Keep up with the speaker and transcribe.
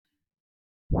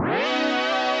Hello,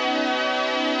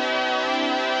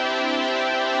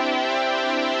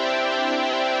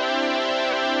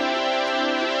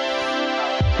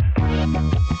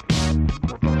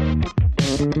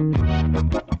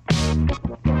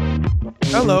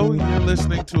 you're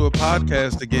listening to a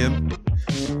podcast again.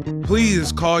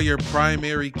 Please call your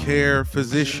primary care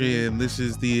physician. This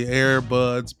is the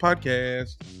Airbuds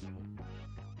podcast.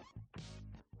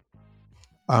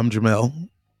 I'm Jamel.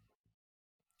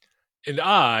 And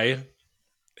I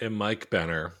am Mike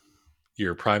Benner,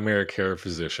 your primary care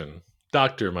physician.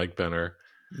 Dr. Mike Benner.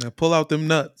 Now pull out them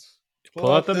nuts.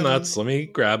 Pull out them nuts. Let me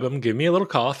grab them. Give me a little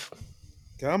cough.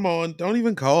 Come on. Don't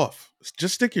even cough.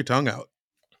 Just stick your tongue out.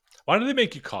 Why do they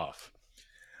make you cough?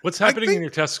 What's happening in your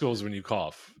testicles when you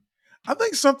cough? I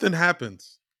think something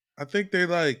happens. I think they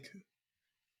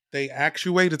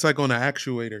actuate. It's like on an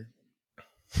actuator.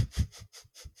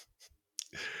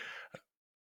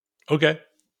 Okay.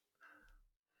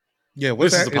 Yeah,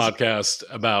 this is a podcast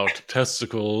about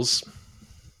testicles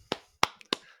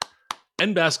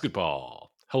and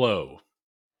basketball. Hello.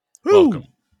 Welcome.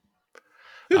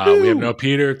 We have no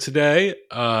Peter today.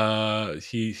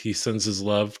 He sends his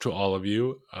love to all of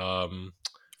you. From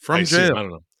jail. I don't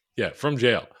know. Yeah, from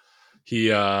jail. He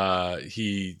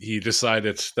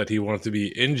decided that he wanted to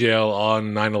be in jail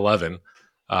on 9/11,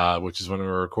 which is when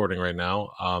we're recording right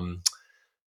now.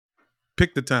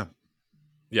 Pick the time.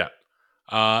 Yeah.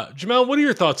 Jamel, what are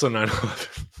your thoughts on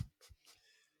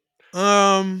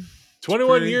 9/11?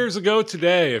 21 years ago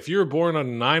today, if you were born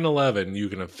on 9/11, you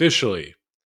can officially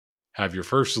have your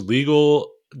first legal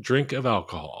drink of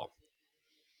alcohol.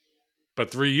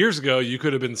 But 3 years ago, you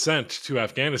could have been sent to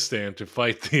Afghanistan to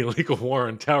fight the illegal war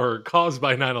on terror caused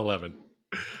by 9/11.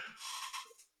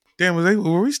 Damn,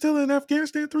 were we still in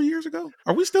Afghanistan 3 years ago?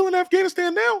 Are we still in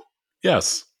Afghanistan now?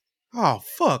 Yes. Oh,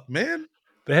 fuck, man.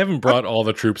 They haven't brought all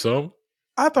the troops home.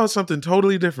 I thought something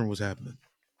totally different was happening.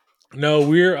 No,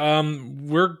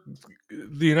 the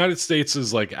United States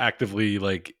is like actively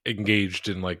like engaged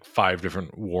in like 5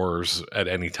 different wars at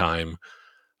any time.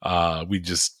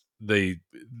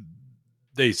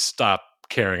 They stop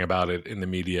caring about it in the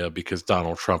media because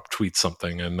Donald Trump tweets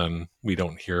something and then we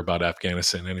don't hear about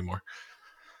Afghanistan anymore.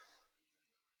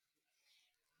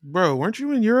 Bro, weren't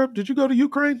you in Europe? Did you go to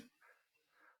Ukraine?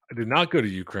 I did not go to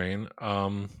Ukraine.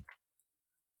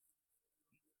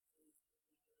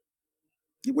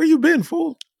 Where you been,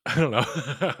 fool? I don't know.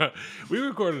 We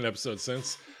recorded an episode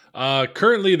since.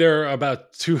 Currently, there are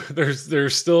about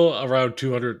there's still around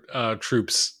 200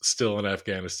 troops still in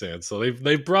Afghanistan. So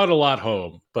they've brought a lot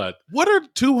home. But what are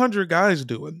 200 guys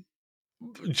doing?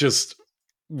 Just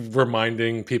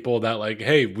reminding people that, like,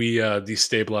 hey, we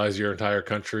destabilized your entire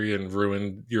country and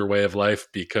ruined your way of life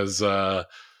because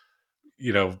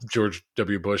George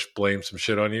W. Bush blamed some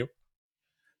shit on you.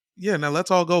 Yeah, now let's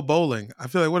all go bowling. I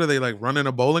feel like, what are they, like, running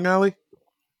a bowling alley?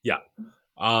 Yeah.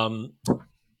 Jamel,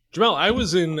 I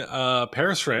was in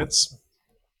Paris, France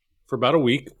for about a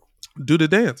week. Do the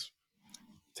dance.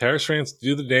 Paris, France,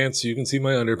 do the dance. You can see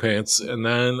my underpants. And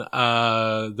then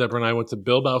Deborah and I went to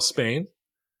Bilbao, Spain.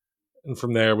 And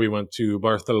from there, we went to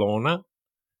Barcelona.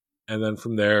 And then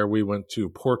from there, we went to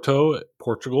Porto,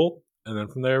 Portugal. And then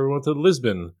from there, we went to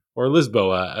Lisbon, or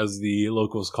Lisboa, as the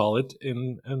locals call it,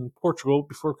 in Portugal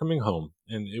before coming home.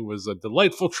 And it was a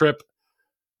delightful trip.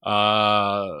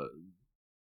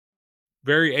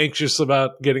 Very anxious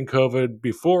about getting COVID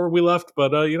before we left,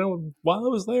 but while I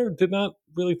was there, did not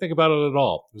really think about it at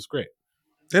all. It was great.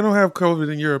 They don't have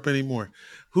COVID in Europe anymore.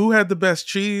 Who had the best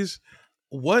cheese?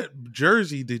 What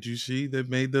jersey did you see that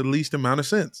made the least amount of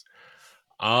sense?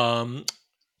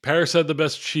 Paris had the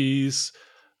best cheese,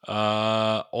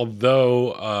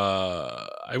 although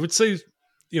I would say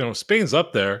Spain's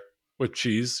up there with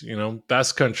cheese.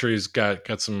 Basque Country's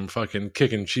got some fucking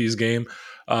kicking cheese game.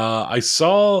 I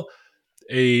saw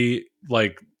a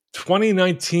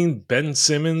 2019 Ben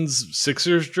Simmons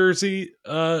Sixers jersey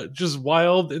just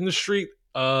wild in the street.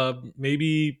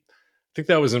 Maybe I think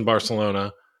that was in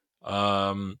Barcelona.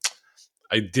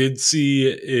 I did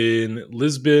see in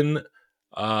Lisbon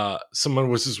someone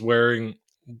was just wearing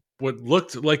what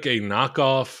looked like a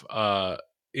knockoff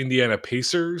Indiana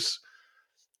Pacers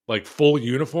full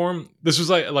uniform. This was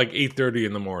like 8:30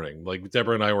 in the morning. Like,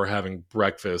 Deborah and I were having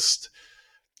breakfast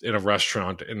in a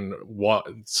restaurant, and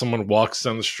someone walks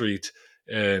down the street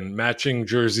in matching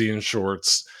jersey and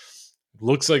shorts.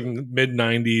 Looks like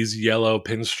mid-90s yellow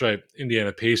pinstripe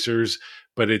Indiana Pacers,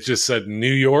 but it just said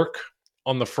New York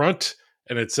on the front,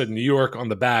 and it said New York on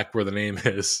the back where the name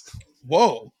is.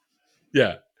 Whoa.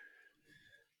 Yeah.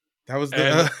 That was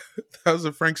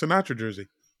the Frank Sinatra jersey.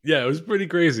 Yeah, it was pretty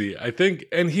crazy. I think,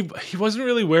 and he wasn't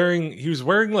really wearing. He was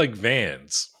wearing like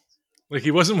Vans. Like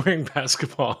he wasn't wearing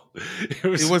basketball. It He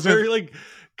was wasn't. very like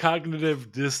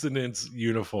cognitive dissonance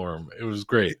uniform. It was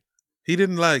great. He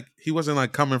didn't like. He wasn't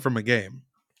like coming from a game.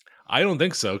 I don't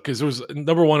think so because it was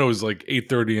number one. It was like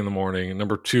 8:30 in the morning, and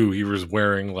number two, he was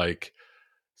wearing like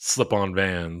slip-on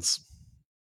Vans.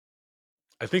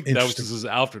 I think that was Interesting. just his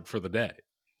outfit for the day.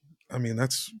 I mean,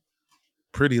 that's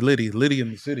pretty litty. Litty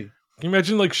in the city. Can you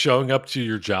imagine like showing up to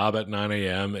your job at 9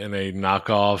 a.m. in a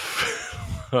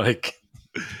knockoff like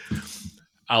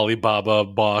Alibaba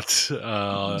bought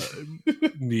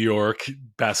New York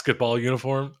basketball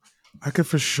uniform? I could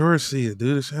for sure see it,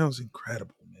 dude. It sounds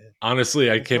incredible, man. Honestly,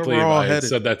 I That's can't where we're believe all I had headed.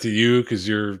 said that to you because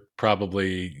you're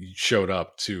probably showed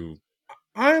up to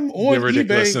I'm the on eBay.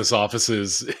 ridiculousness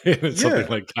offices and something Yeah,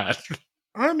 like that.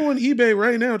 I'm on eBay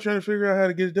right now trying to figure out how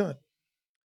to get it done.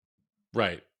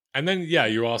 Right. And then yeah,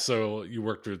 you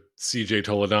worked with CJ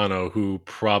Toledano, who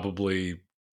probably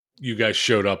you guys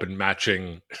showed up in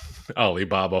matching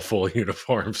Alibaba full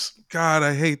uniforms. God,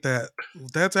 I hate that.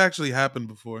 That's actually happened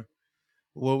before.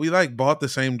 Well, we like bought the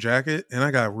same jacket, and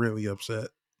I got really upset.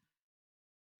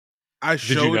 I Did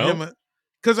you showed know? him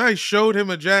because I showed him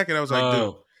a jacket. I was like, dude,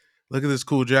 Oh, look at this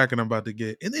cool jacket I'm about to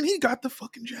get. And then he got the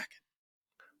fucking jacket.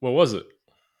 what was it?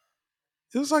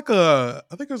 It was like I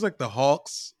think it was like the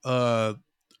Hawks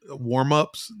warm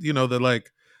ups, the like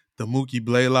the Mookie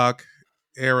Blaylock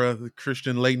era, the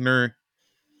Christian Leitner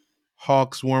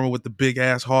Hawks warm up with the big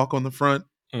ass hawk on the front.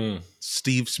 Mm.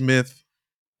 Steve Smith.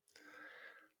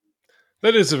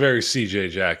 That is a very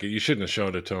CJ jacket. You shouldn't have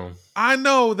shown it to him. I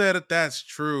know that that's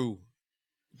true,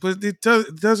 but it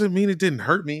doesn't mean it didn't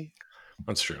hurt me.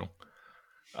 That's true.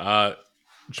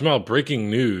 Jamal, breaking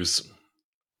news.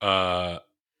 Are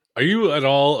you at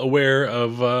all aware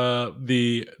of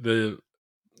the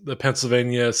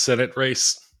Pennsylvania Senate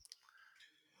race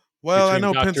Well, I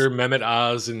between know Dr. Mehmet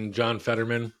Oz and John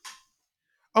Fetterman?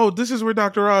 Oh, this is where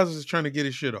Dr. Oz is trying to get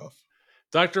his shit off.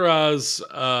 Dr. Oz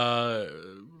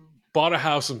bought a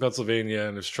house in Pennsylvania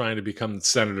and is trying to become the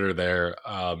senator there.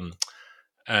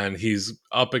 And he's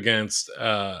up against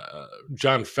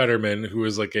John Fetterman, who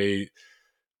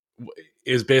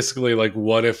is basically like,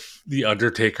 what if the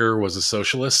Undertaker was a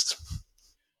socialist?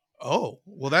 Oh,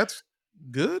 well, that's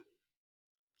good.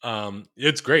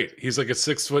 It's great. He's like a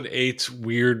 6'8",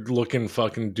 weird looking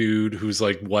fucking dude whose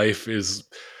like wife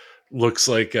looks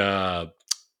like Elvira.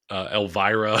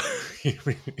 You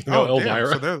know Oh, damn.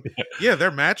 So Elvira?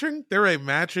 they're matching. They're a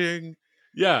matching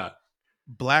Yeah.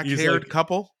 He's black-haired like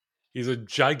couple. he's a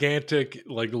gigantic,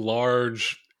 like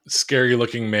large, scary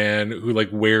looking man who like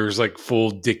wears like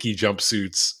full dicky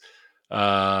jumpsuits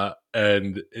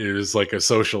and is like a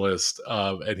socialist.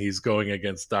 And he's going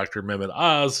against Dr. Mehmet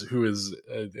Oz, who is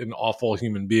an awful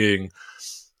human being.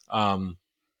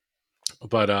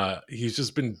 But he's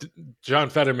just been John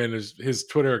Fetterman his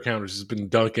Twitter account has just been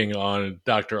dunking on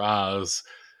Dr. Oz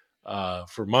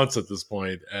for months at this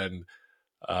point, and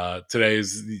today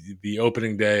is the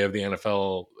opening day of the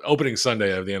NFL, opening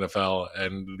Sunday of the NFL,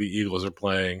 and the Eagles are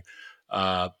playing.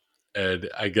 And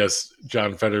I guess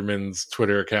John Fetterman's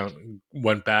Twitter account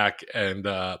went back and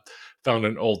found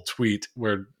an old tweet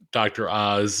where Dr.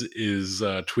 Oz is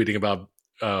tweeting about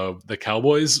the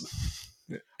Cowboys.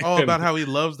 Oh, And about how he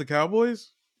loves the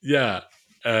Cowboys. yeah,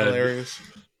 and Hilarious.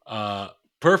 uh,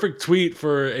 perfect tweet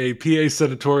for a PA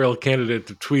senatorial candidate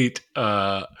to tweet.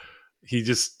 He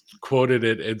just quoted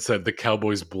it and said, "The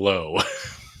Cowboys blow."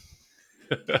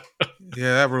 Yeah,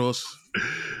 that rules.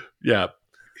 Yeah,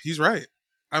 He's right.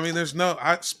 I mean,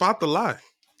 I spot the lie.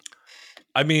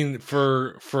 I mean,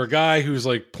 for a guy who's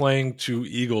like playing to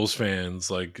Eagles fans,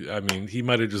 like I mean, he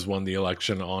might have just won the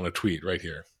election on a tweet right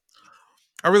here.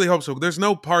 I really hope so. There's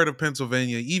no part of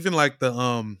Pennsylvania, even like the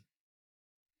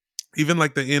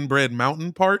inbred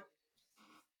mountain part.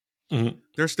 Mhm.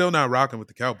 They're still not rocking with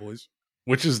the Cowboys.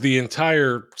 Which is the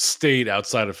entire state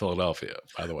outside of Philadelphia,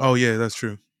 by the way. Oh yeah, that's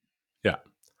true. Yeah.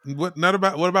 What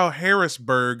about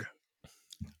Harrisburg?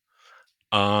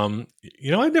 I've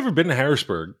never been to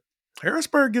Harrisburg.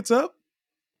 Harrisburg gets up.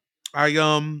 I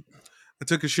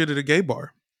took a shit at a gay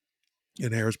bar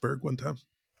in Harrisburg one time.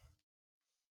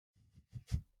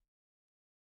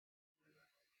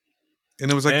 And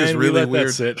it was like this And we really let that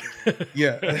weird. sit.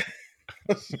 Yeah.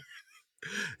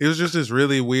 It was just this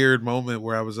really weird moment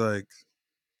where I was like,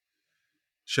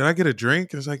 should I get a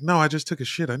drink? I was like, no, I just took a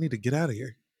shit. I need to get out of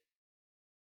here.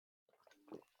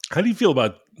 How do you feel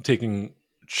about taking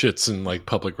shits in like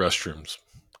public restrooms?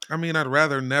 I mean, I'd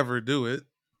rather never do it.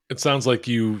 It sounds like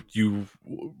you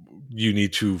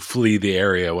need to flee the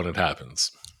area when it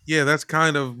happens. Yeah, that's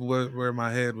kind of where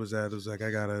my head was at. It was like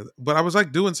I gotta, but I was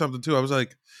like doing something too. I was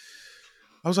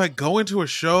like going to a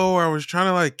show, or I was trying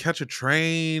to like catch a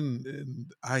train,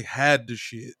 and I had to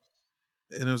shit,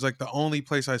 and it was like the only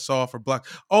place I saw for black.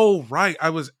 Oh right, I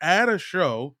was at a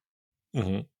show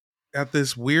Hmm. at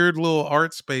this weird little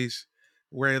art space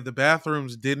where the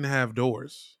bathrooms didn't have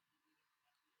doors,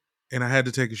 and I had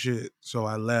to take a shit, so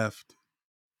I left.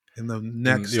 And the And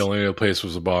the next, only other place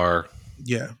was a bar.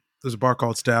 yeah, there's a bar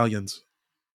called Stallions.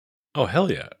 Oh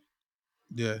hell yeah.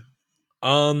 Yeah,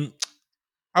 Um,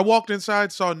 I walked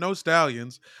inside, saw no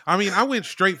stallions. I mean, I went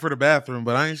straight for the bathroom,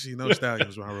 but I ain't see no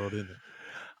stallions when I rode in there.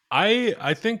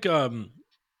 I think the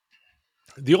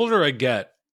older I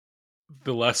get,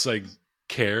 the less I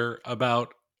care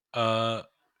about uh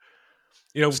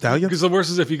because Stallions? the worst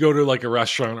is if you go to like a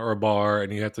restaurant or a bar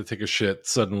and you have to take a shit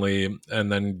suddenly, and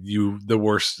then the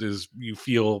worst is you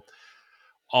feel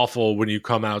awful when you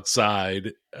come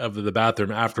outside of the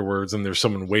bathroom afterwards and there's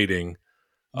someone waiting.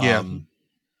 Yeah, Um,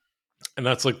 and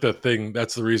that's like the thing.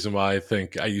 That's the reason why I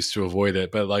think I used to avoid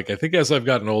it. But like, I think as I've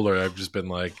gotten older, I've just been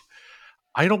like,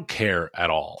 I don't care at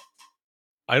all.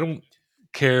 I don't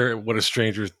care what a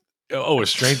stranger. Oh, a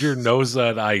stranger knows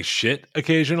that I shit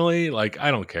occasionally. Like, I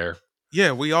don't care.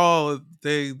 yeah. We all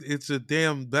they. It's a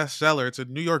damn bestseller. It's a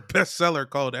New York bestseller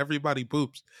called "Everybody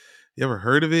Poops." You ever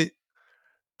heard of it?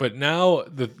 But now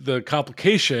the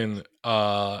complication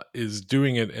is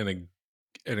doing it in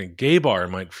a gay bar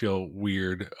might feel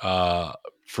weird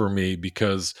for me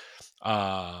because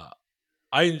uh,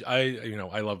 I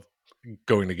love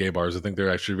going to gay bars. I think they're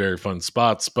actually very fun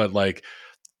spots. But like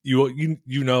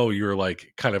you're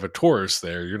like kind of a tourist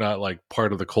there. You're not like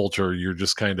part of the culture. You're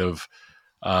just kind of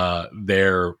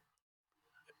there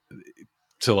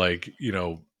to like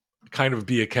kind of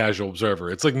be a casual observer.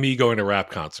 It's like me going to rap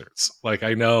concerts. Like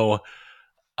I know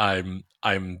I'm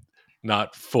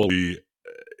not fully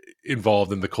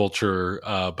involved in the culture,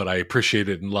 but I appreciate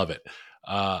it and love it.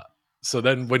 Uh, so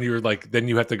then when you're like, then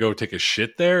you have to go take a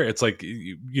shit there. It's like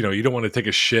you don't want to take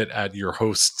a shit at your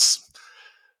host's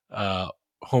uh,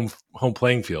 home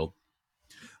playing field.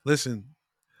 Listen,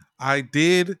 I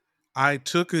did. I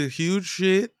took a huge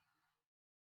shit,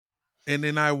 and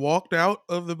then I walked out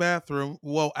of the bathroom.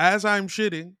 Well, as I'm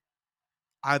shitting,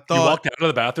 I You thought walked out of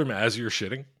the bathroom as you're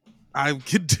shitting. I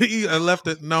continue. I left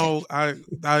it. No, I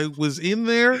was in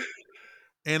there,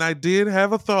 and I did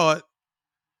have a thought.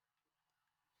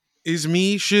 Is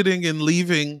me shitting and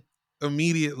leaving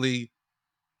immediately,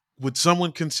 would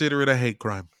someone consider it a hate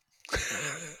crime?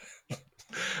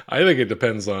 I think it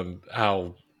depends on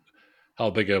how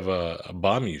big of a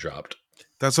bomb you dropped.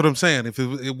 That's what I'm saying. If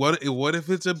what if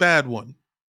it's a bad one?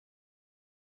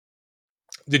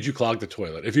 Did you clog the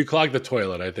toilet? If you clog the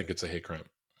toilet, I think it's a hate crime.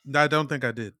 I don't think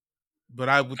I did, but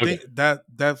I would Okay. think that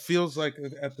that feels like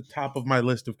at the top of my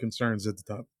list of concerns at the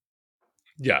top.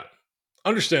 Yeah,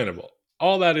 understandable.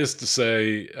 All that is to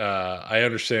say, I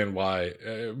understand why.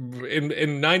 In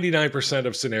 99%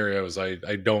 of scenarios, I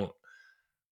don't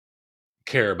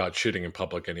care about shitting in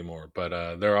public anymore.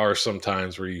 But there are some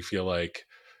times where you feel like,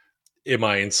 am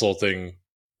I insulting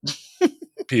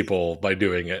people by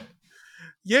doing it?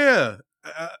 Yeah,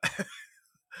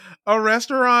 a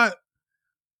restaurant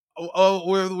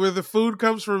where the food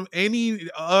comes from any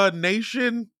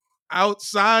nation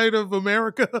outside of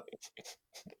America.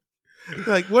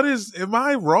 Like, what is? Am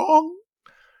I wrong?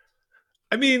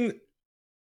 I mean,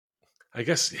 I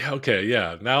guess yeah. Okay,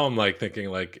 yeah. Now I'm like thinking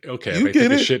like, okay, if You I take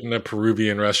get a it? shit in a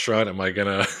Peruvian restaurant, am I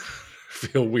gonna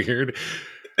feel weird?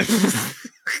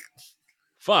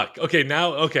 Fuck. Okay,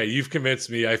 now okay, you've convinced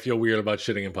me. I feel weird about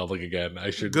shitting in public again.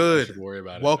 I Good. should worry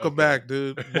about it. Welcome Okay. back,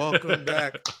 dude. Welcome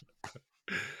back.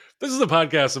 This is a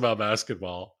podcast about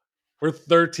basketball. We're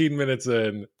 13 minutes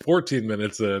in, 14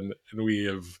 minutes in, and we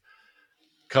have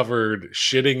covered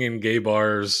shitting in gay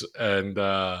bars and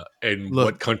what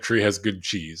Look, country has good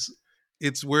cheese.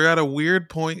 we're at a weird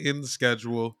point in the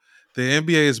schedule. The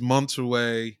NBA is months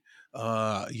away.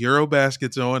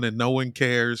 Eurobasket's on, and no one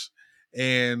cares.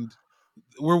 And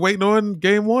we're waiting on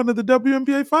Game One of the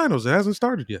WNBA Finals. It hasn't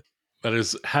started yet. That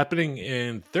is happening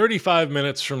in 35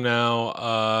 minutes from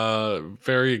now.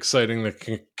 Very exciting.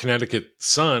 The Connecticut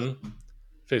Sun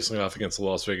facing off against the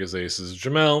Las Vegas Aces.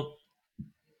 Jamel,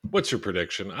 what's your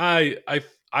prediction? I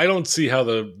don't see how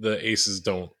the Aces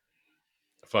don't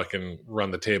fucking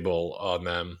run the table on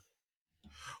them.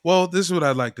 Well, this is what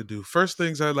I'd like to do. First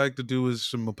things I'd like to do is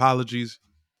some apologies.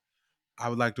 I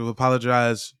would like to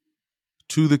apologize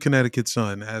to the Connecticut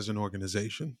Sun as an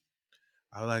organization.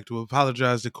 I would like to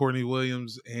apologize to Courtney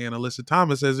Williams and Alyssa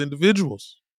Thomas as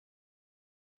individuals,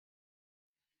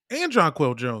 and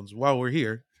Jonquel Jones while we're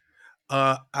here.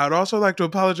 I'd also like to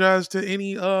apologize to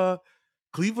any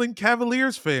Cleveland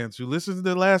Cavaliers fans who listened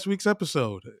to last week's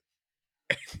episode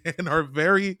and are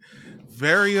very,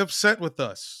 very upset with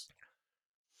us.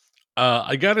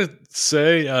 I gotta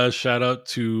say, shout out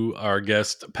to our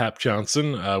guest Pap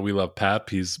Johnson. We love Pap.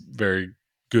 He's very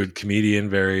good comedian,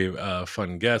 very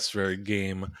fun guest, very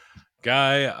game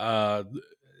guy.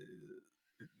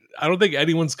 I don't think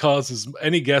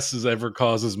any guest has ever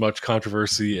caused as much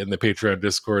controversy in the Patreon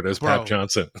Discord as Pap Bro,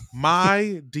 Johnson.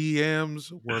 my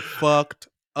DMs were fucked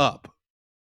up.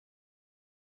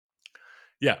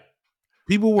 Yeah,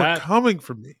 People were Pap, coming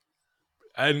for me.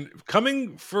 and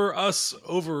coming for us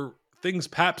over things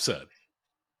Pap said.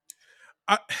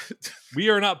 I, We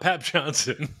are not Pap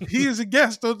Johnson. he is a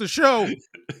guest on the show.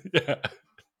 Yeah.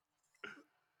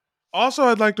 Also,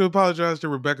 I'd like to apologize to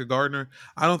Rebecca Gardner.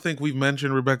 I don't think we've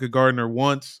mentioned Rebecca Gardner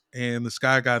once, and this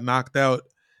guy got knocked out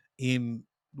in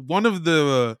one of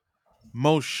the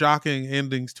most shocking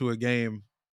endings to a game.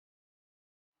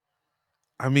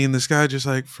 I mean, this guy just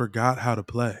like forgot how to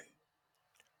play.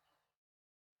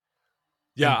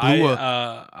 Yeah, And blew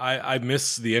a I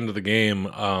missed the end of the game.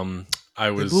 I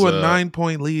they was blew a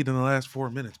 9-point lead in the last 4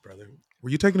 minutes, brother. Were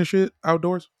you taking a shit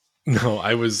outdoors? no,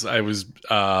 I was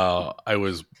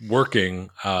working.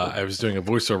 I was doing a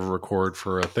voiceover record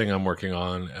for a thing I'm working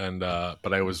on, and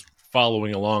but I was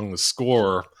following along the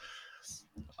score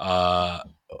uh,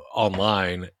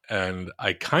 online, and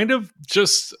I kind of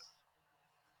just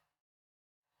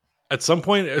at some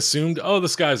point assumed, oh,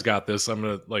 this guy's got this. I'm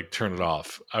gonna like turn it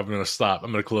off. I'm gonna stop.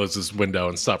 I'm gonna close this window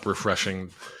and stop refreshing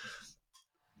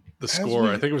the As score.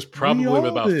 I think it was we probably with all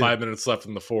about did. 5 minutes left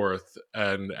in the fourth,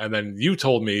 and then you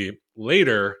told me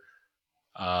later.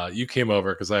 You came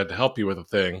over because I had to help you with a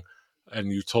thing,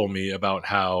 and you told me about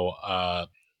how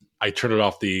I turned it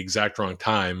off the exact wrong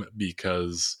time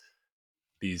because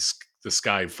the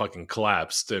sky fucking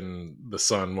collapsed and the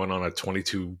sun went on a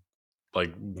 22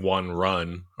 like 1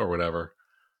 run or whatever.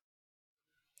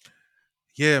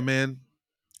 Yeah, man.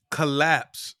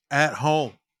 Collapse at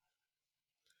home.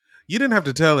 You didn't have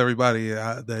to tell everybody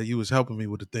that you was helping me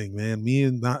with the thing, man. Me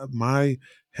and my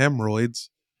hemorrhoids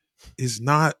is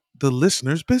not the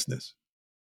listener's business.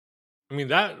 I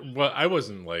mean I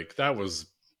wasn't like that was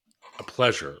a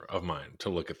pleasure of mine to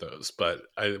look at those, but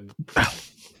I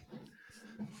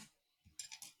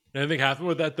anything happened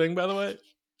with that thing by the way?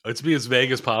 Let's be as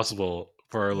vague as possible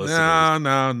for our listeners.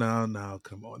 No.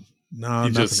 Come on. No, You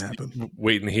nothing just happened.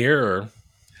 waiting here or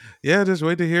Yeah, just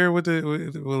wait to hear what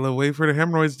we'll wait for the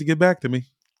hemorrhoids to get back to me.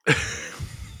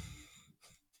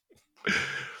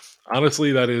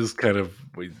 honestly that is kind of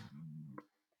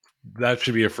that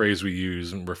should be a phrase we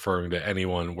use in referring to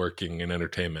anyone working in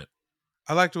entertainment.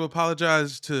 I'd like to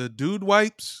apologize to Dude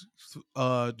Wipes,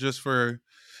 just for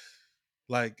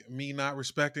like me not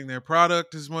respecting their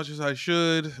product as much as I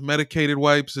should. Medicated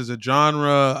wipes is a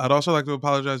genre. I'd also like to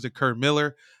apologize to Kurt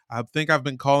Miller. I think I've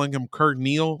been calling him Kurt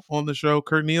Neal on the show.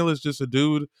 Kurt Neal is just a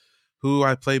dude who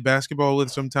I play basketball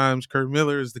with sometimes. Kurt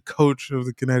Miller is the coach of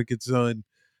the Connecticut Sun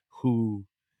who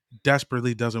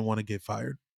desperately doesn't want to get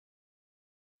fired.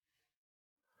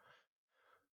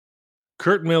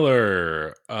 Kurt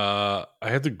Miller. I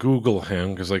had to Google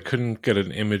him because I couldn't get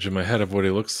an image in my head of what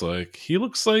he looks like. He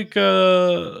looks like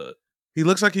He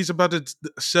looks like he's about to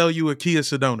sell you a Kia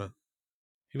Sedona.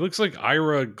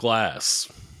 Ira Glass.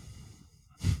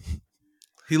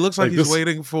 He looks like Like he's this.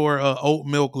 waiting for a oat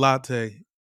milk latte.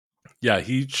 Yeah,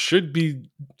 he should be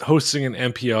hosting an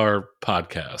NPR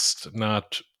podcast,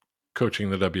 not coaching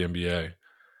the WNBA.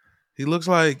 He looks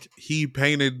like he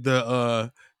painted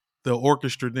the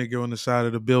orchestra nigga on the side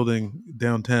of the building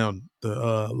downtown,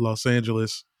 the Los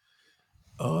Angeles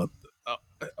uh,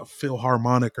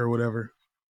 Philharmonic or whatever.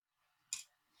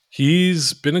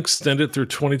 He's been extended through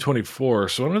 2024,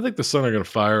 so I don't think the Sun are going to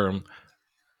fire him.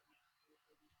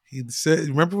 He said,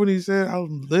 "Remember when he said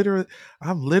I'm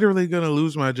literally going to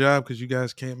lose my job because you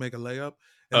guys can't make a layup?"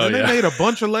 And Oh then they yeah, made a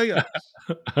bunch of layups.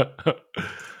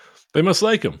 they must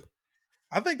like him.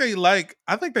 I think they like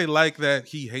that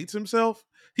he hates himself.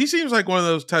 He seems like one of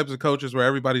those types of coaches where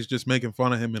everybody's just making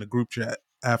fun of him in a group chat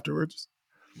afterwards.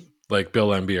 Like Bill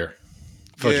Laimbeer.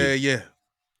 Fudgy. Yeah.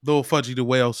 Little Fudgy the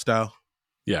Whale style.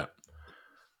 Yeah.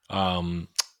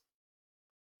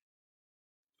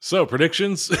 So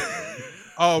predictions.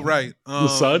 All right. The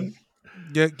Sun.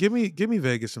 Yeah, give me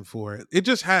Vegas and 4. It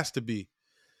just has to be.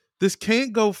 This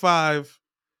can't go 5.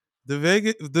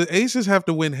 The Aces have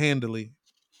to win handily,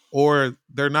 or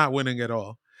they're not winning at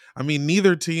all. I mean,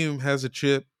 neither team has a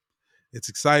chip. It's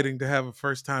exciting to have a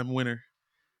first time winner.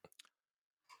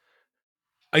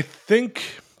 I think.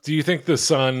 Do you think the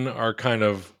Sun are kind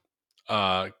of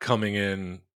coming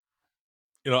in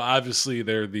Obviously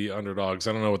they're the underdogs.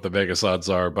 I don't know what the Vegas odds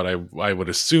are, but I would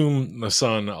assume the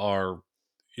Sun are,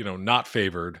 not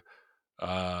favored.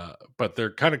 But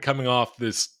they're kind of coming off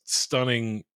this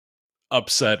stunning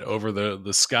upset over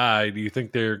the Sky. Do you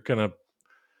think they're gonna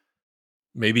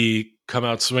maybe come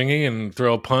out swinging and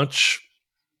throw a punch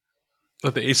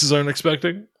that the Aces aren't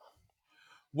expecting?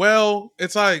 Well,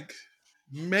 it's like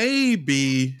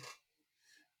maybe,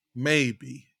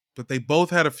 maybe, but they both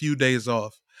had a few days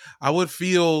off. I would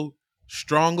feel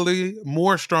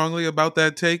more strongly about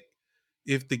that take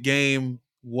if the game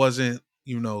wasn't,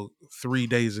 3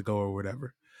 days ago or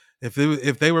whatever.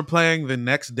 If they were playing the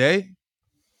next day,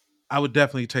 I would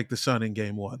definitely take the Sun in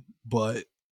game one. But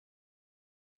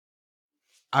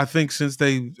I think since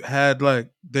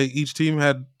each team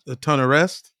had a ton of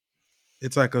rest,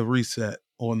 it's like a reset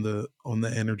on the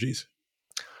energies.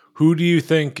 Who do you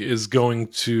think is going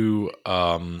to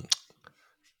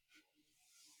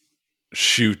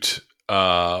shoot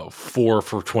 4 for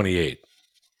 28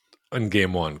 in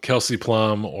game one? Kelsey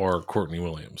Plum or Courtney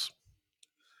Williams?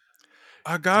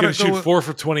 I He's gotta going to go. shoot 4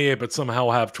 for 28, but somehow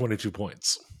have 22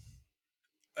 points.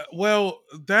 Well,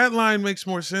 that line makes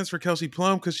more sense for Kelsey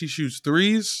Plum because she shoots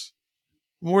threes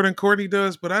more than Courtney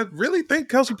does. But I really think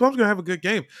Kelsey Plum's gonna have a good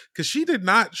game because she did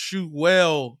not shoot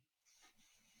well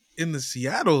in the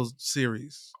Seattle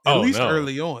series, at Oh least no.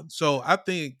 early on. So I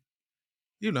think,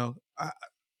 you know, I,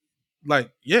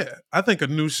 I think a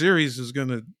new series is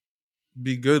gonna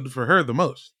be good for her the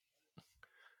most.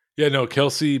 Yeah, no,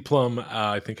 Kelsey Plum,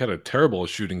 I think, had a terrible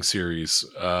shooting series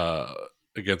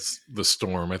against the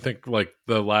Storm. I think, like,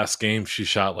 the last game she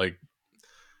shot, like,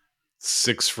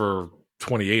 6 for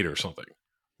 28 or something.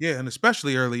 Yeah, and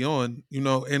especially early on,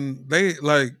 and they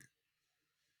like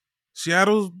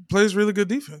Seattle plays really good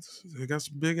defense. They got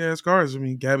some big ass guards. I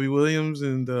mean, Gabby Williams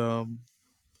and then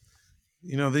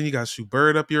you got Sue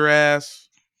Bird up your ass,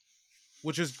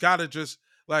 which has got to just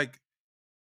like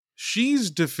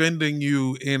she's defending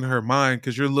you in her mind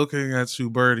because you're looking at Sue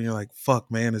Bird and you're like,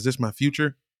 "Fuck, man, is this my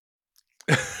future?"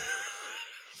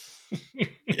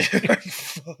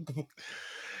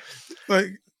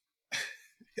 Like,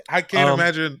 I can't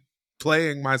imagine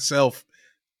playing myself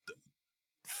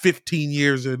 15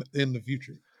 years in the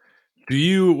future. Do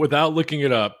you, without looking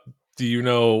it up, do you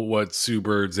know what Sue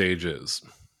Bird's age is?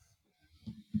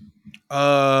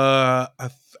 I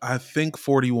think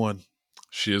 41.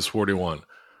 She is 41.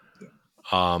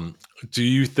 Do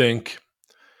you think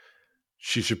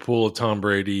she should pull a Tom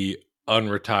Brady,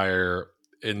 unretire,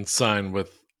 and sign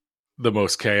with the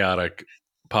most chaotic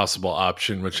possible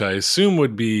option, which I assume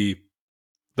would be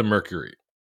the Mercury?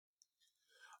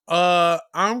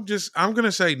 I'm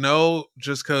gonna say no,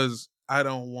 just because I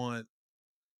don't want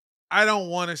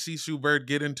to see Sue Bird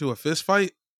get into a fist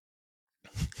fight.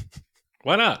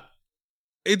 Why not?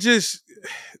 It just,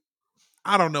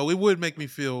 I don't know. It would make me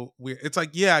feel weird. It's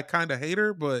like, yeah, I kind of hate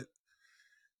her, but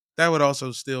that would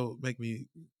also still make me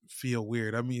feel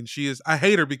weird. I mean, I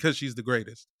hate her because she's the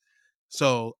greatest.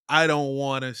 So I don't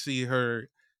want to see her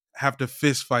have to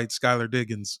fist fight Skylar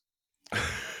Diggins.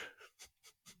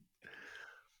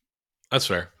 That's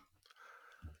fair.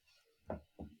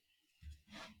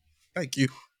 Thank you.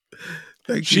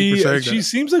 Thank you for saying that. She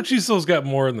seems like she still's got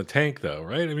more in the tank, though,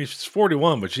 right? I mean, she's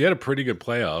 41, but she had a pretty good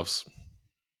playoffs.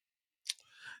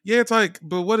 Yeah, it's like,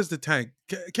 but what is the tank?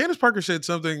 Candace Parker said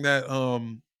something that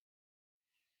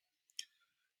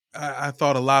I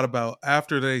thought a lot about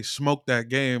after they smoked that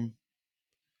game.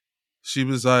 She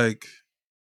was like,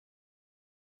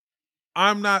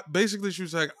 she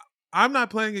was like, I'm not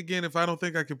playing again if I don't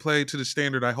think I can play to the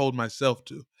standard I hold myself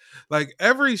to. Like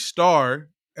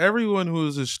everyone who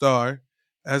is a star,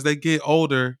 as they get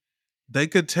older, they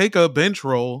could take a bench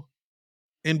role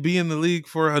and be in the league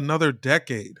for another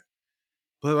decade.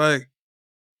 But like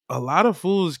a lot of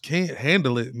fools can't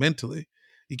handle it mentally.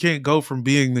 You can't go from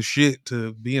being the shit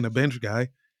to being a bench guy.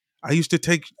 I used to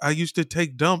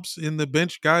take dumps in the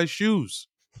bench guy's shoes.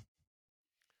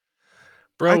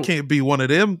 Bro, I can't be one of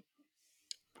them.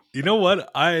 You know what?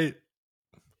 I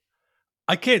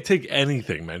can't take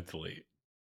anything mentally.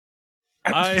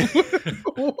 I'm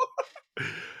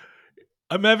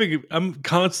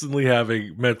constantly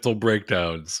having mental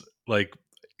breakdowns. Like,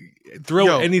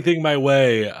 throw anything my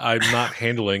way, I'm not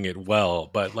handling it well.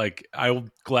 But like, I'll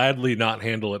gladly not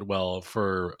handle it well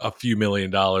for a few $1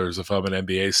 million if I'm an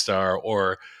NBA star,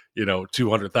 or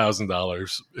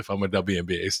 $200,000 if I'm a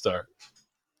WNBA star.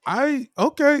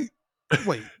 Okay.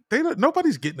 Wait,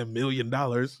 nobody's getting $1 million.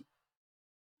 No,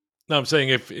 I'm saying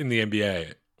if in the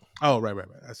NBA. Oh, right.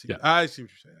 I see. Yeah. I see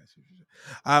what you're saying.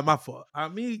 My fault. I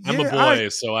mean, I'm a boy,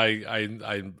 so I'm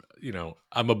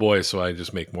a boy, so I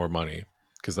just make more money.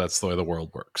 because that's the way the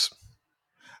world works.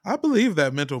 I believe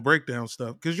that mental breakdown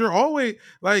stuff because you're always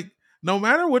like, no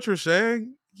matter what you're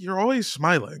saying, you're always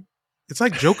smiling. It's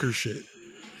like Joker shit.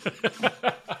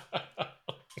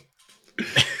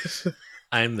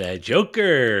 I'm the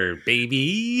Joker,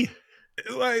 baby.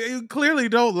 Like you clearly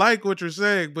don't like what you're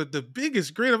saying, but the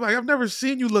biggest grin, I'm like, I've never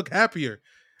seen you look happier,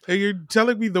 and you're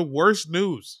telling me the worst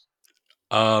news.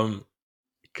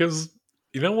 Because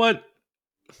you know what?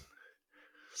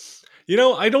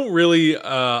 I don't really.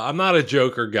 I'm not a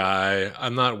Joker guy.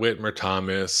 I'm not Whitmer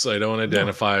Thomas. I don't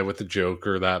identify with the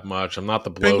Joker that much. I'm not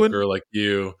the Penguin? bloker like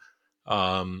you.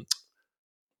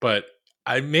 But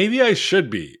maybe I should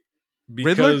be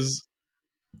Riddler? because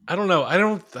I don't know. I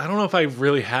don't know if I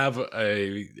really have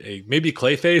a maybe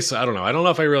Clayface. I don't know. I don't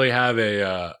know if I really have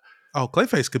Oh,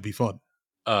 Clayface could be fun.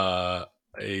 uh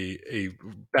a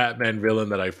Batman villain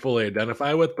that I fully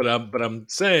identify with. But I'm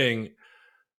saying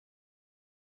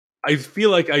I feel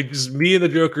like me and the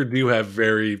Joker do have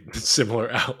very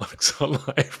similar outlooks on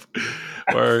life.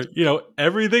 Where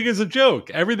everything is a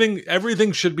joke.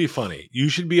 Everything should be funny. You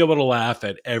should be able to laugh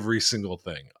at every single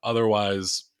thing.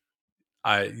 Otherwise,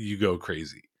 you go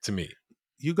crazy to me.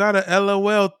 You got to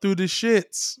LOL through the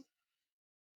shits.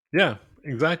 Yeah,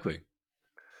 exactly.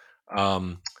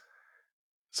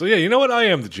 So yeah, you know what? I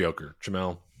am the Joker,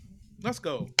 Jamel. Let's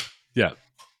go. Yeah,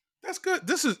 that's good.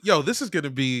 This is gonna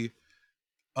be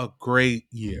a great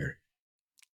year.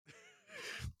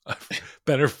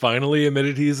 Benner finally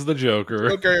admitted he's the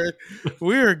Joker. Okay,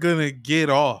 we're gonna get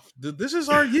off. This is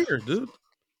our year, dude.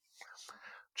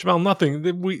 Jamel,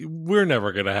 nothing. We're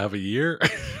never gonna have a year.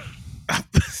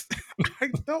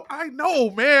 I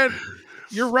know, man.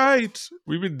 You're right.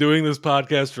 We've been doing this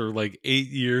podcast for like 8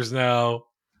 years now.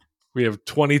 We have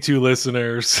 22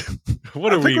 listeners.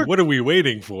 What are we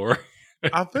waiting for?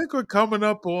 I think we're coming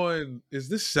up on, is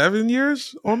this 7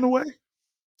 years on the way?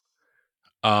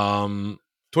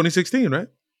 2016, right?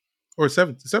 Or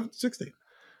 16.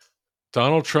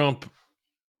 Donald Trump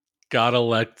got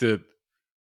elected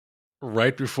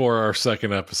right before our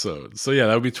second episode. So yeah,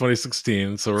 that would be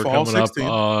 2016. So we're Fall coming 16.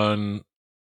 Up on,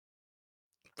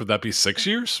 would that be 6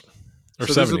 years? Or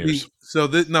so 7 years?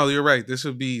 No, you're right. This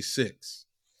would be 6.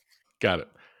 Got it.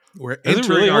 Has it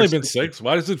really only been 6?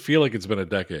 Why does it feel like it's been a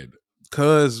decade?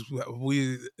 Because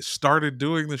we started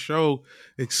doing the show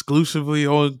exclusively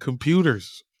on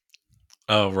computers.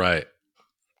 Oh, right.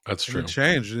 That's true. It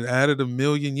changed. It added a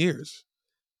million years.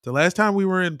 The last time we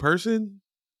were in person,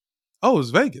 it was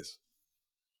Vegas.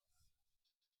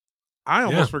 I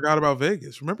almost forgot about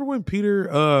Vegas. Remember when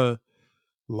Peter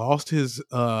lost his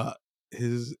AirPods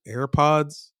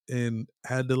and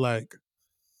had to like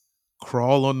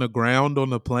crawl on the ground on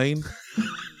the plane?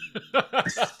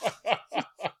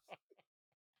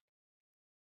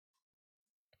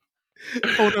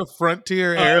 On a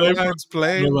Frontier Airlines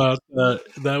plane. About that.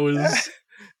 That was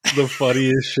the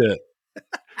funniest shit.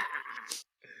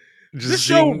 This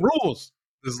show rules.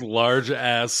 This large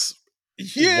ass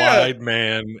wide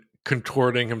man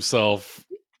contorting himself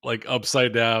like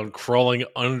upside down, crawling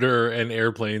under an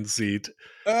airplane seat,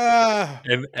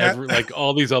 and like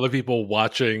all these other people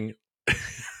watching.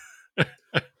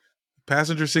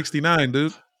 Passenger 69,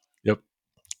 dude. Yep.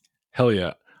 Hell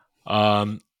yeah.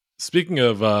 Speaking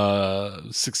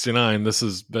of 69, this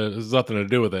has nothing to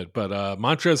do with it, but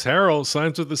Montrezl Harrell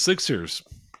signs with the Sixers.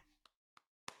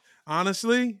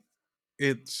 Honestly,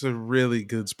 it's a really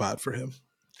good spot for him.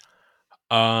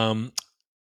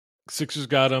 Sixers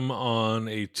got him on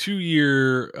a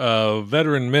 2-year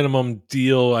veteran minimum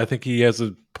deal. I think he has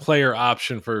a player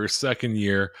option for his second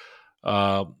year,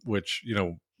 which,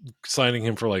 signing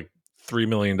him for like $3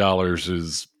 million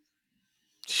is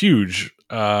huge.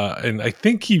 And I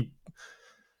think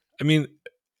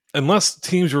unless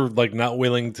teams were like not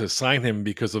willing to sign him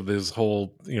because of this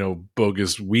whole,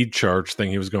 bogus weed charge thing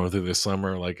he was going through this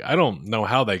summer, like I don't know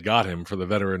how they got him for the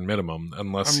veteran minimum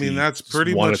unless that's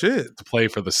pretty much it to play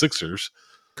for the Sixers.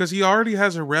 Because he already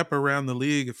has a rep around the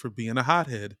league for being a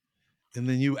hothead. And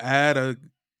then you add a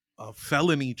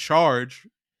felony charge,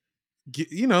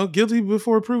 guilty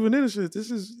before proven innocent.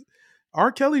 This is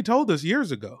R. Kelly told us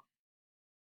years ago.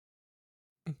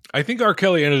 I think R.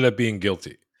 Kelly ended up being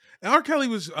guilty. And R. Kelly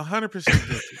was 100%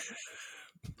 guilty.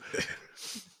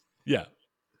 Yeah.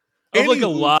 Of like a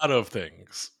lot of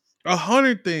things.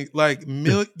 100 things. Like,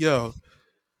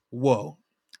 whoa.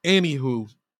 Anywho.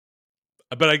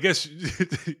 But I guess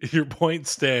your point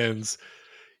stands.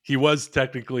 He was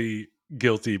technically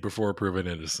guilty before proven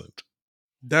innocent.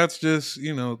 That's just,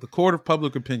 the court of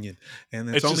public opinion. And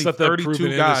it's only just that 32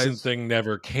 proven guys. Innocent thing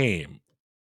never came.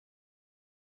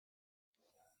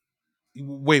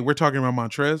 Wait, we're talking about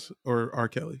Montrez or R.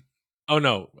 Kelly? Oh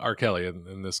no, R. Kelly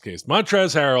in this case.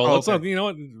 Montrezl Harrell. Oh, Let's okay. not. You know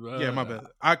what? Yeah, my bad.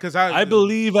 Because I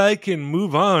believe I can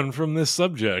move on from this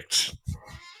subject.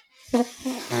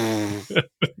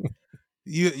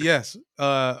 Yes,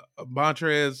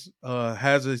 Montrez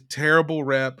has a terrible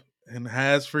rep and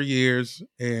has for years,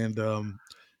 and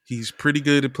he's pretty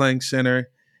good at playing center,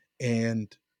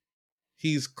 and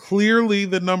he's clearly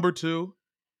the number two.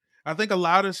 I think a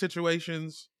lot of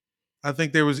situations, I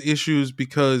think there was issues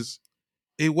because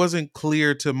it wasn't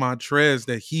clear to Montrez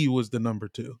that he was the number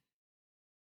two.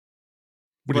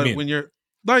 What do you But mean? when you're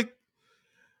like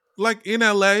in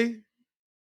LA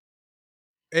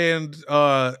and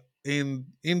in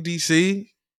DC,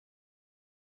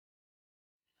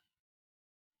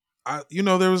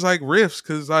 there was like rifts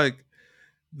because like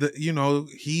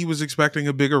he was expecting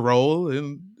a bigger role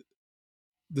and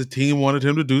the team wanted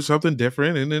him to do something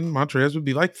different, and then Montrez would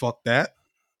be like, "Fuck that."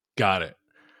 Got it.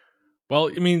 Well,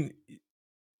 I mean,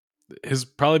 his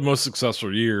probably most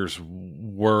successful years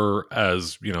were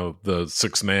as the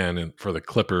sixth man for the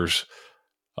Clippers.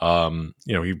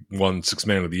 He won Sixth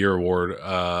Man of the Year award.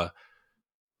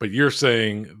 But you're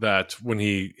saying that when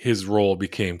his role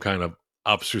became kind of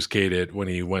obfuscated when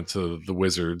he went to the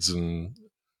Wizards, and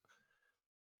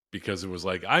because it was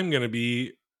like, I'm going to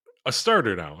be a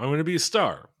starter now, I'm going to be a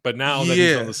star. But now that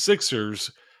he's on Yeah, the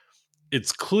Sixers,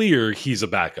 it's clear he's a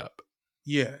backup.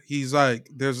 yeah. He's like,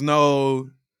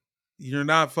 you're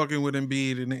not fucking with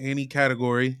Embiid in any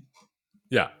category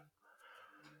Yeah.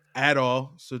 at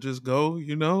all. So just go,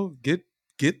 get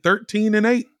 13 and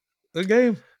 8 a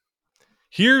game.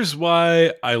 Here's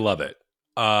why I love it.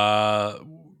 Joel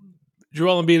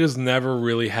Embiid has never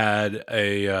really had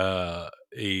a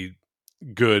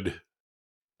good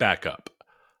backup.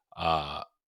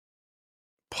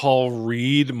 Paul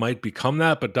Reed might become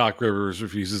that, but Doc Rivers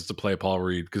refuses to play Paul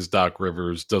Reed because Doc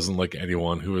Rivers doesn't like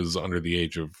anyone who is under the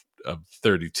age of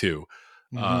 32,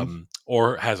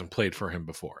 or hasn't played for him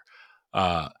before.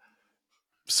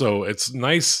 So it's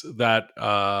nice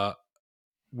that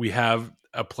we have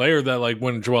a player that, like,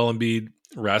 when Joel Embiid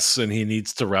rests, and he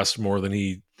needs to rest more than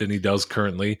he does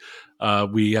currently,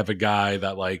 we have a guy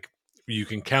that, like, you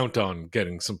can count on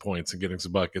getting some points and getting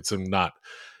some buckets and not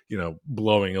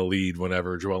blowing a lead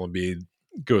whenever Joel Embiid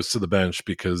goes to the bench,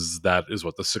 because that is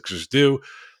what the Sixers do.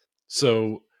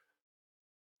 So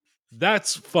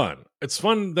that's fun. It's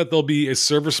fun that there'll be a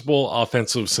serviceable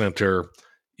offensive center,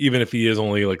 even if he is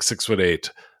only like 6'8",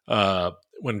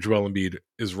 when Joel Embiid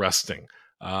is resting.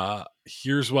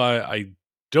 Here's why I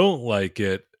don't like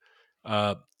it.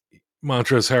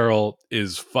 Montrezl Harrell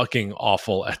is fucking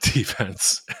awful at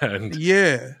defense, and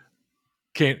Yeah.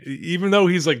 can't, even though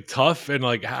he's like tough and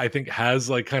like I think has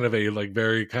like kind of a like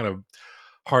very kind of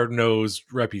hard-nosed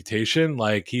reputation,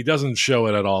 like he doesn't show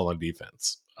it at all on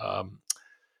defense.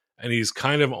 And he's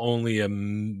kind of only a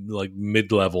like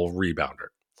mid-level rebounder.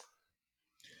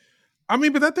 I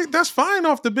mean, but that's fine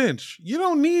off the bench. You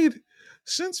don't need.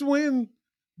 Since when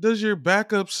does your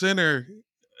backup center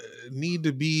need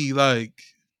to be like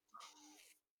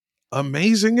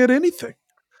amazing at anything?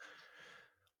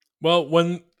 Well,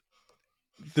 when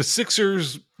the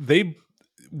Sixers,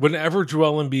 whenever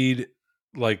Joel Embiid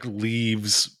like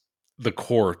leaves the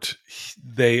court,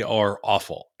 they are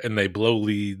awful and they blow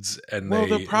leads, and Well,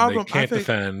 the they problem, I can't think.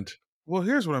 defend. Well,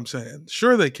 here's what I'm saying.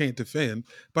 Sure, they can't defend,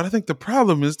 but I think the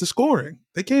problem is the scoring.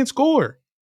 They can't score.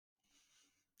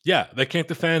 Yeah, they can't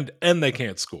defend and they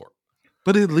can't score.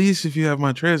 But at least if you have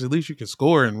Montrez, at least you can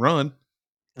score and run.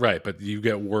 Right, but you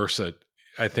get worse at.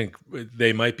 I think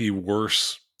they might be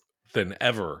worse than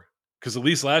ever, because at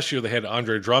least last year they had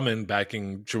Andre Drummond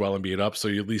backing Joel Embiid up, so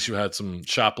at least you had some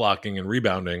shot blocking and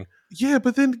rebounding. Yeah,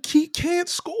 but then he can't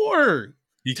score.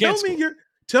 You can't score.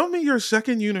 Tell me your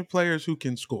second unit players who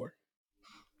can score.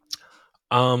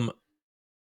 Can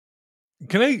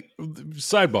I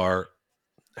sidebar?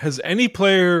 Has any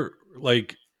player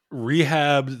like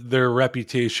rehabbed their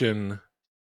reputation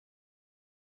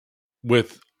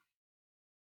with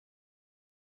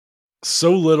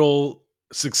so little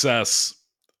success,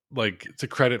 like, to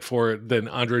credit for it, than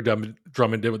Andre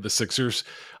Drummond did with the Sixers?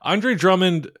 Andre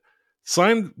Drummond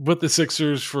signed with the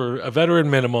Sixers for a veteran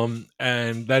minimum,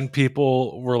 and then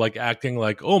people were like acting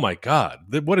like, oh my God,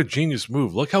 what a genius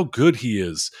move. Look how good he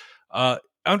is.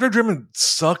 Andre Drummond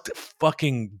sucked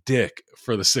fucking dick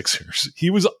for the Sixers. He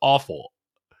was awful.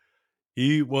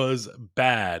 He was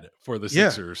bad for the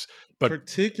Sixers, but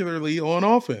particularly on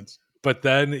offense. But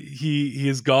then he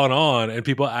has gone on, and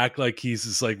people act like he's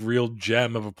this like real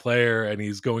gem of a player, and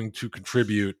he's going to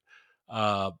contribute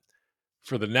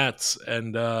for the Nets,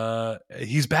 and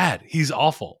he's bad. He's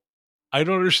awful. I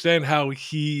don't understand how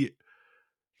he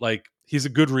he's a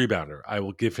good rebounder. I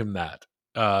will give him that.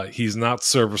 He's not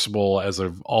serviceable as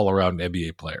an all-around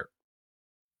NBA player.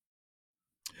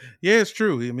 Yeah, it's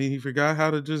true. I mean, he forgot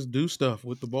how to just do stuff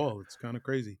with the ball. It's kind of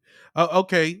crazy.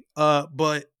 Okay,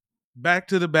 but back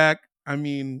to the back. I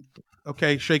mean,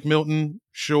 okay, Shake Milton,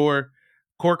 sure.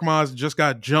 Korkmaz just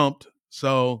got jumped,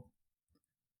 so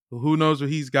who knows what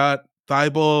he's got?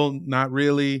 Thibault, not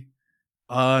really.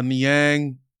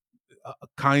 Niang,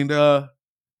 kinda.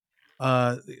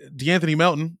 D'Anthony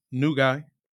Melton, new guy.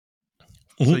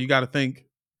 So you got to think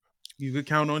you could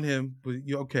count on him. But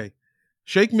you okay?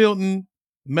 Shake Milton,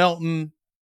 Melton,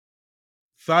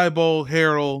 Thibault,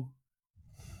 Harrell,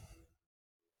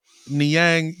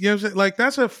 Niang. You know what I'm saying? Like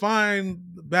that's a fine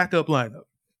backup lineup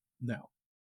now.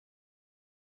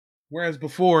 Whereas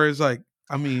before it's like,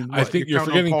 I mean, I what think you're you're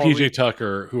counting on forgetting Paul PJ Reed.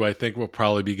 Tucker, who I think will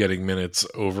probably be getting minutes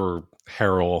over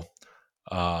Harrell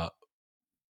uh,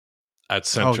 at Oh yeah,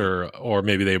 center, or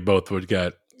maybe they both would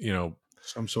get,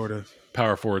 some sort of.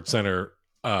 power forward center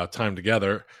time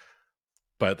together.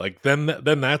 But like then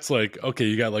that's like, okay,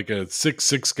 you got like a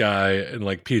 6'6" guy and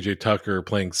like PJ Tucker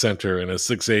playing center and a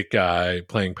 6'8" guy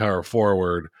playing power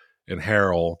forward and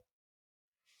Harrell.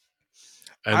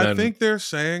 And I then think they're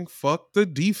saying fuck the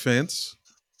defense.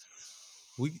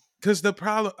 Because the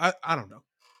problem, I don't know.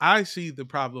 I see the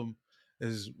problem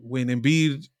is when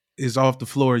Embiid is off the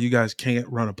floor, you guys can't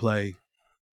run a play.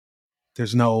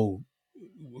 There's no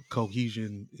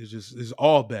cohesion. It's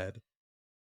all bad.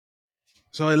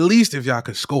 So at least if y'all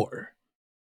could score,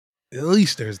 at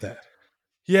least there's that.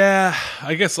 yeah,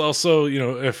 I guess also,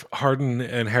 if Harden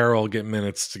and Harrell get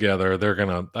minutes together,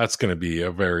 that's gonna be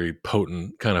a very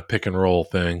potent kind of pick and roll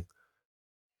thing.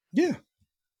 Yeah.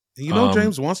 You know, Um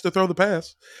James wants to throw the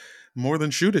pass more than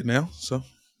shoot it now. So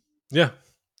yeah.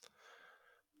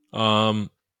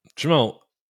 Jamal,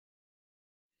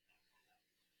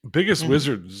 biggest mhm.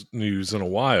 Wizards news in a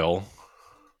while,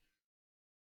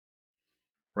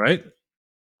 right?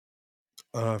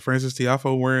 Francis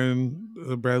Tiafo wearing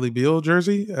a Bradley Beal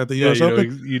jersey at the Yeah, U.S.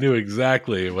 Open. you knew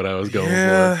exactly what I was going for.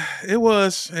 Yeah, it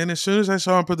was. And as soon as I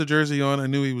saw him put the jersey on, I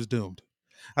knew he was doomed.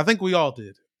 I think we all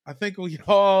did. I think we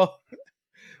all,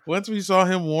 once we saw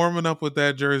him warming up with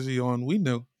that jersey on, we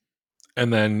knew.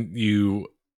 And then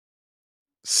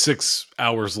 6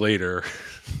 hours later,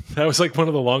 that was like one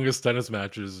of the longest tennis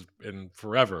matches in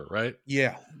forever, right?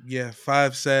 Yeah, yeah.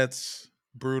 5 sets,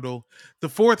 brutal. The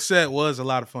fourth set was a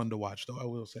lot of fun to watch, though. I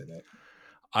will say that.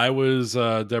 I was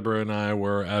Deborah and I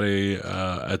were at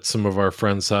at some of our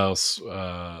friends' house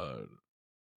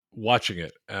watching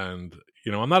it, and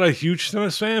I'm not a huge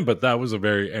tennis fan, but that was a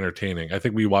very entertaining. I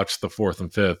think we watched the fourth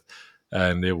and fifth,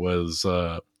 and it was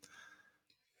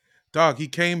Dog, he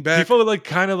came back. people like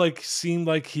kind of like seemed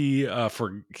like he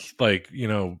for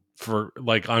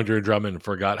like Andre Drummond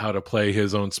forgot how to play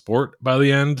his own sport by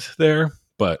the end there,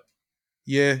 but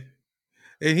Yeah,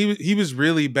 and he was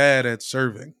really bad at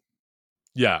serving.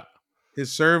 yeah.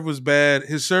 His serve was bad.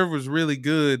 His serve was really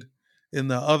good in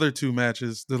the other two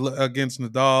matches, against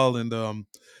Nadal and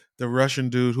the Russian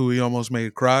dude who he almost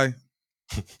made cry.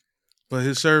 But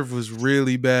his serve was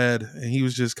really bad, and he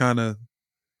was just kind of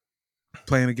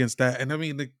playing against that. And I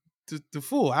mean, the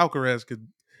fool Alcaraz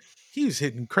he was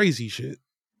hitting crazy shit.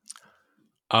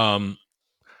 um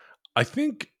I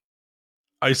think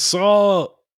I saw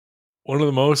one of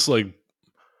the most like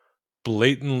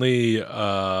blatantly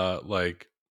like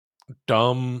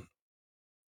dumb,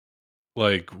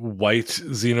 like white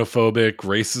xenophobic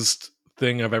racist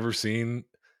thing I've ever seen,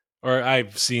 or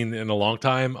I've seen in a long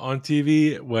time on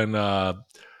TV, when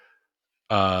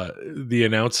the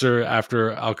announcer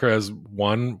after Alcaraz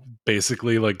won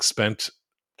basically like spent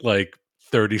like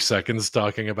 30 seconds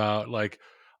talking about like,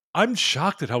 I'm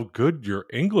shocked at how good your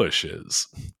English is.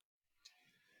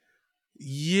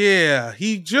 Yeah,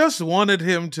 he just wanted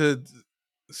him to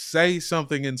say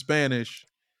something in Spanish,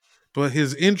 but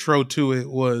his intro to it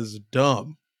was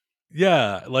dumb.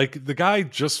 Yeah, like the guy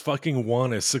just fucking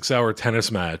won a 6-hour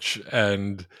tennis match,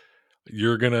 and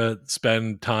you're gonna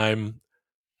spend time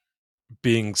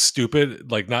being stupid,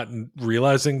 like not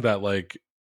realizing that like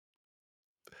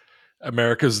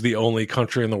America's the only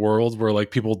country in the world where like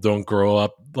people don't grow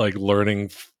up like learning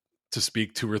to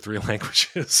speak 2 or 3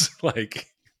 languages. Like,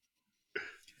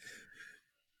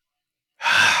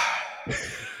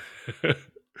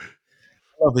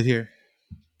 Love it here.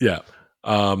 yeah,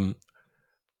 um,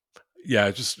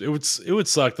 yeah. It would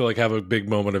suck to like have a big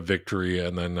moment of victory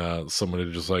and then someone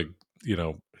to just like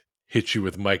hit you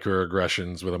with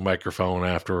microaggressions with a microphone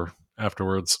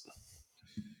afterwards.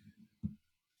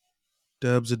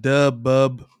 Dub's a dub,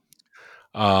 bub.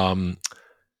 Um,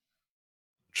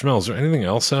 Jamel, is there anything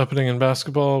else happening in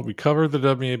basketball? We covered the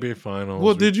WNBA finals.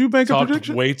 Well, did you make a talked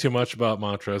prediction? way too much about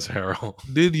Montrezl Harrell.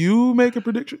 Did you make a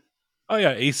prediction? Oh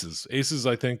yeah, Aces. Aces.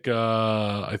 I think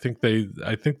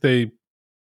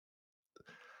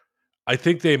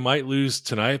they might lose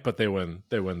tonight, but they win.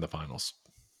 They win the finals.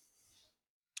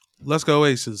 Let's go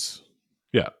Aces.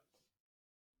 Yeah,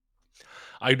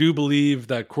 I do believe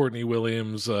that Courtney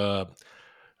Williams. You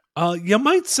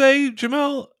might say,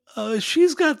 Jamel,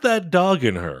 she's got that dog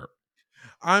in her.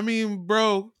 I mean,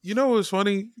 bro, you know what's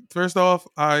funny? First off,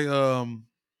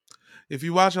 if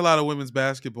you watch a lot of women's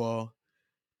basketball,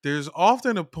 there's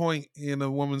often a point in a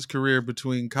woman's career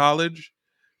between college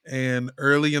and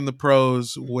early in the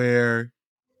pros where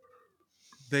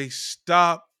they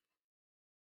stop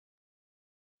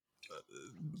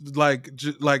like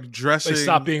dressing. They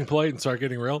stop being played and start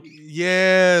getting real.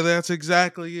 Yeah, that's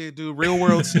exactly it, dude. Real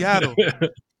world Seattle.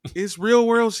 It's real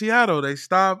world Seattle. They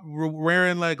stop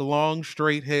wearing like long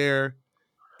straight hair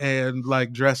and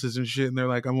like dresses and shit, and they're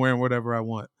like, I'm wearing whatever I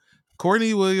want.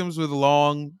 Courtney Williams with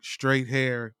long straight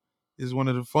hair is one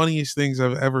of the funniest things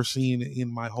I've ever seen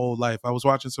in my whole life. I was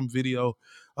watching some video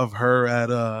of her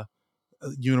at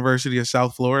University of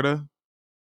South Florida,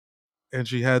 and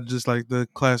she had just like the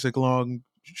classic long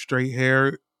straight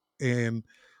hair, and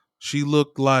she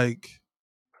looked like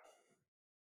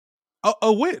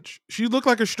a witch. She looked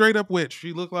like a straight up witch.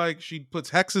 She looked like she puts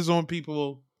hexes on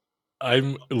people.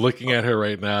 I'm looking at her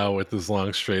right now with this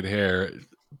long straight hair.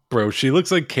 Bro, she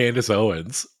looks like Candace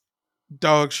Owens.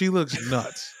 Dog, she looks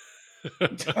nuts.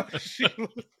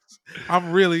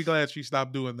 I'm really glad she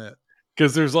stopped doing that.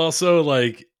 Because there's also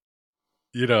like,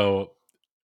 you know,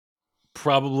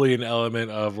 probably an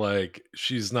element of like,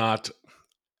 she's not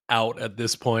out at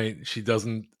this point.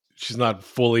 She's not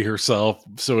fully herself.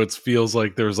 So it feels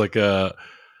like there's like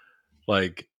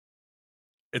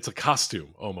it's a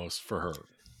costume almost for her.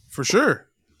 For sure.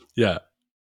 Yeah.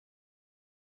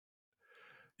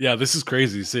 Yeah, this is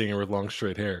crazy seeing her with long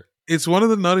straight hair. It's one of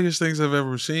the nuttiest things I've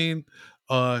ever seen.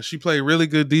 She played really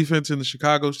good defense in the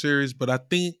Chicago series, but I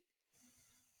think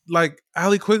like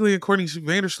Allie Quigley and Courtney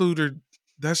Vandersloot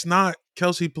that's not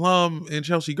Kelsey Plum and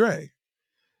Chelsea Gray.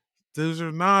 Those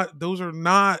are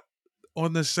not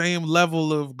on the same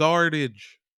level of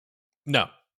guardage. No.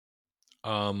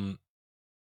 No.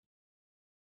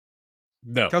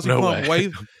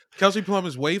 Kelsey Plum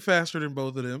is way faster than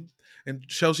both of them, and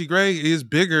Chelsea Gray is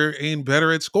bigger and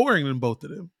better at scoring than both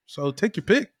of them. So take your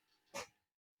pick.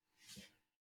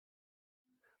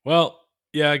 Well,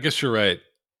 yeah, I guess you're right.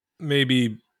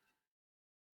 Maybe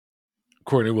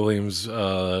Courtney Williams'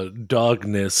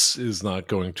 dogness is not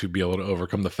going to be able to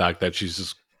overcome the fact that she's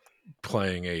just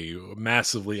playing a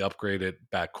massively upgraded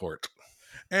backcourt.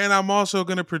 And I'm also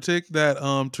going to predict that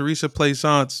Teresa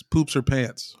Plaisance poops her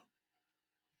pants.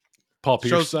 Paul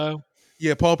Pierce style?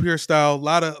 Yeah, Paul Pierce style.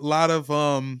 A lot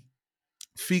of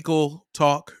fecal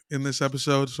talk in this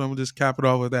episode, so I'm going to just cap it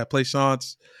off with that.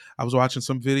 Plaisance, I was watching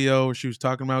some video where she was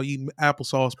talking about eating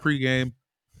applesauce pregame.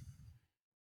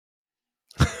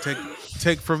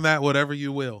 Take from that whatever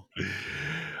you will.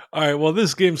 All right. Well,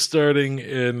 this game's starting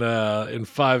in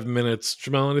 5 minutes.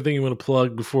 Jamel, anything you want to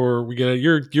plug before we get it?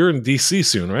 You're in DC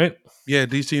soon, right? Yeah,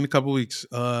 DC in a couple weeks.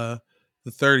 The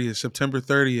 30th, September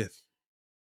 30th,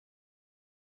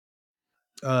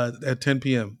 at 10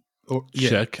 p.m.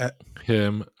 Check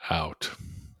him out.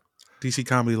 DC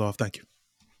Comedy Loft. Thank you.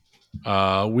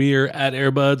 We're at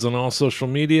Airbuds on all social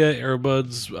media.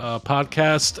 Airbuds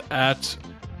podcast at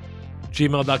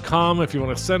gmail.com if you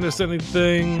want to send us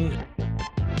anything.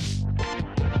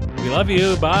 We love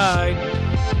you. Bye.